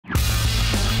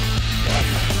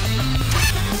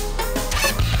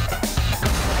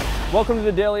Welcome to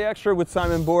the Daily Extra with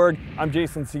Simon Borg. I'm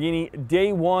Jason Saghini.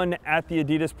 Day one at the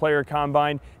Adidas Player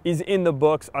Combine is in the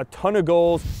books. A ton of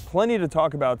goals, plenty to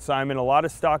talk about, Simon. A lot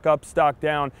of stock up, stock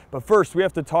down. But first, we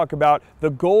have to talk about the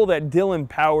goal that Dylan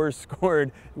Powers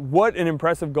scored. What an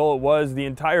impressive goal it was. The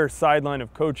entire sideline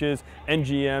of coaches and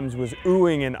GMs was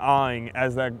oohing and aahing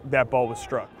as that ball was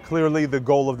struck. Clearly the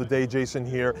goal of the day, Jason,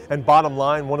 here. And bottom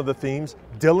line, one of the themes,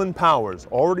 Dylan Powers,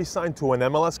 already signed to an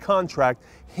MLS contract.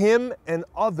 Him and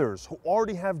others who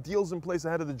already have deals in place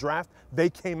ahead of the draft, they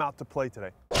came out to play today.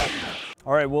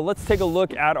 All right, well, let's take a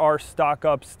look at our stock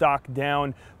up, stock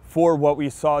down for what we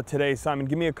saw today. Simon,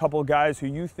 give me a couple of guys who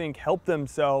you think helped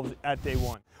themselves at day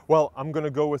one. Well, I'm going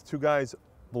to go with two guys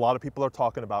a lot of people are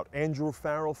talking about. Andrew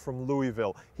Farrell from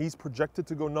Louisville. He's projected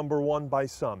to go #1 by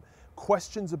some.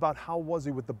 Questions about how was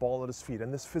he with the ball at his feet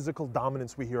and this physical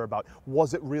dominance we hear about.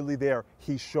 Was it really there?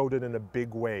 He showed it in a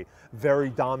big way. Very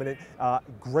dominant,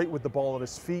 great with the ball at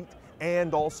his feet,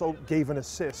 and also gave an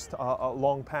assist, a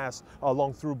long pass, a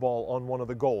long through ball on one of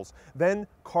the goals. Then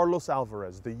Carlos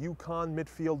Alvarez, the UConn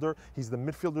midfielder. He's the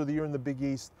midfielder of the year in the Big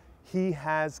East. He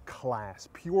has class,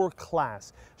 pure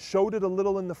class. Showed it a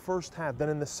little in the first half, then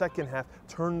in the second half,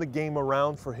 turned the game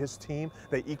around for his team.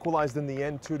 They equalized in the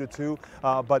end 2-2,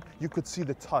 but you could see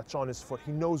the touch on his foot.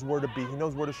 He knows where to be, he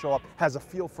knows where to show up, has a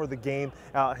feel for the game.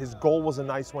 His goal was a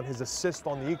nice one. His assist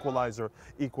on the equalizer,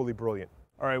 equally brilliant.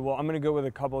 All right, well, I'm going to go with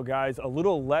a couple of guys a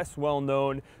little less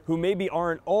well-known who maybe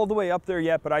aren't all the way up there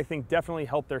yet, but I think definitely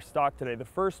helped their stock today. The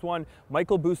first one,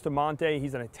 Michael Bustamante.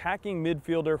 He's an attacking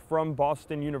midfielder from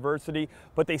Boston University,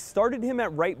 but they started him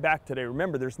at right back today.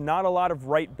 Remember, there's not a lot of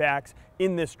right backs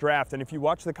in this draft, and if you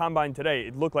watch the Combine today,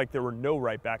 it looked like there were no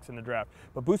right backs in the draft.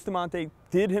 But Bustamante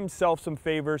did himself some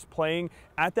favors playing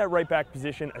at that right back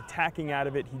position, attacking out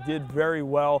of it. He did very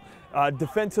well.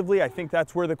 Defensively, I think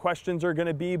that's where the questions are going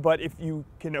to be, but if you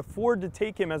can afford to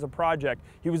take him as a project,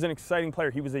 he was an exciting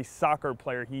player. He was a soccer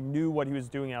player. He knew what he was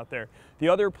doing out there. The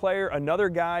other player, another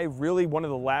guy, really one of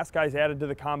the last guys added to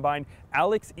the Combine,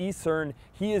 Alex Isern.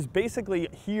 He is basically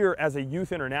here as a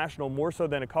youth international more so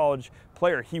than a college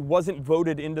player. He wasn't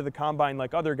voted into the Combine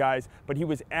like other guys, but he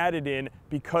was added in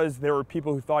because there were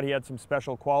people who thought he had some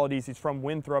special qualities. He's from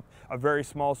Winthrop, a very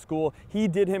small school. He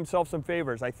did himself some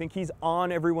favors. I think he's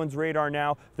on everyone's radar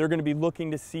now. They're going to be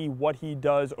looking to see what he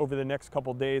does over the next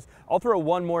couple days. I'll throw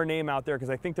one more name out there because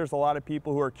I think there's a lot of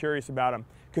people who are curious about him.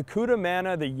 Kakuta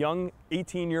Mana, the young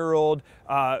 18-year-old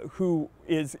who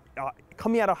is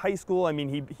coming out of high school. I mean,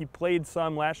 he played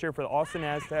some last year for the Austin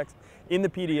Aztecs in the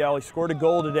PDL. He scored a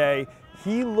goal today.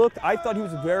 I thought he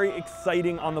was very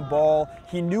exciting on the ball.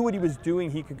 He knew what he was doing.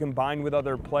 He could combine with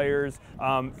other players.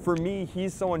 For me,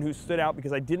 he's someone who stood out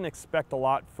because I didn't expect a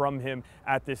lot from him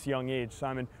at this young age.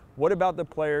 Simon, what about the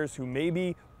players who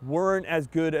maybe weren't as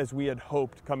good as we had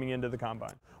hoped coming into the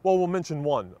Combine? Well, we'll mention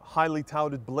one, highly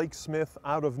touted Blake Smith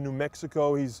out of New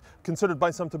Mexico. He's considered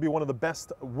by some to be one of the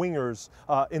best wingers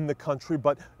in the country,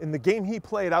 but in the game he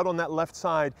played out on that left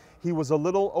side, he was a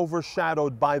little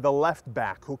overshadowed by the left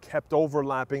back who kept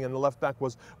overlapping, and the left back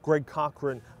was Greg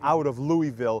Cochran out of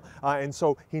Louisville, and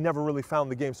so he never really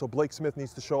found the game. So Blake Smith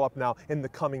needs to show up now in the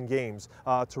coming games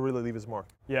to really leave his mark.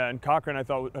 Yeah, and Cochran, I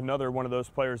thought, another one of those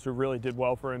players who really did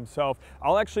well for himself.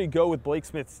 I'll actually go with Blake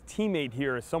Smith's teammate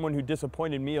here as someone who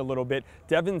disappointed me a little bit.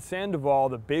 Devin Sandoval,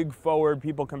 the big forward,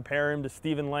 people compare him to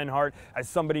Steven Lenhart as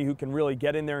somebody who can really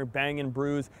get in there and bang and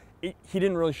bruise. He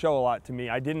didn't really show a lot to me.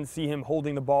 I didn't see him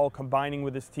holding the ball, combining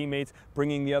with his teammates,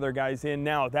 bringing the other guys in.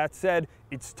 Now, that said,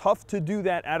 it's tough to do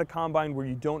that at a Combine where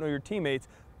you don't know your teammates,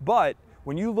 but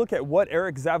when you look at what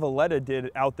Eric Zavaleta did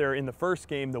out there in the first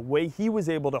game, the way he was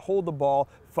able to hold the ball,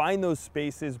 find those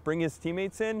spaces, bring his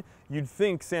teammates in, you'd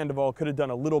think Sandoval could have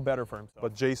done a little better for himself.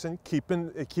 But Jason, keep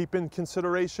in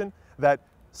consideration that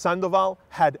Sandoval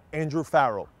had Andrew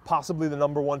Farrell, possibly the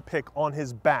 #1 pick, on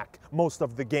his back most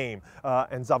of the game,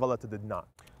 and Zavaleta did not.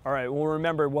 All right, well,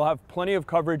 remember, we'll have plenty of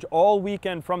coverage all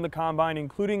weekend from the Combine,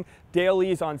 including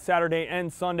dailies on Saturday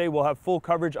and Sunday. We'll have full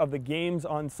coverage of the games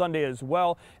on Sunday as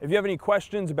well. If you have any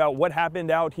questions about what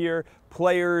happened out here,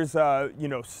 players,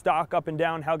 stock up and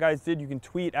down, how guys did, you can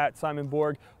tweet at Simon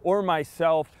Borg or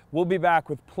myself. We'll be back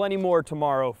with plenty more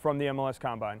tomorrow from the MLS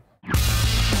Combine.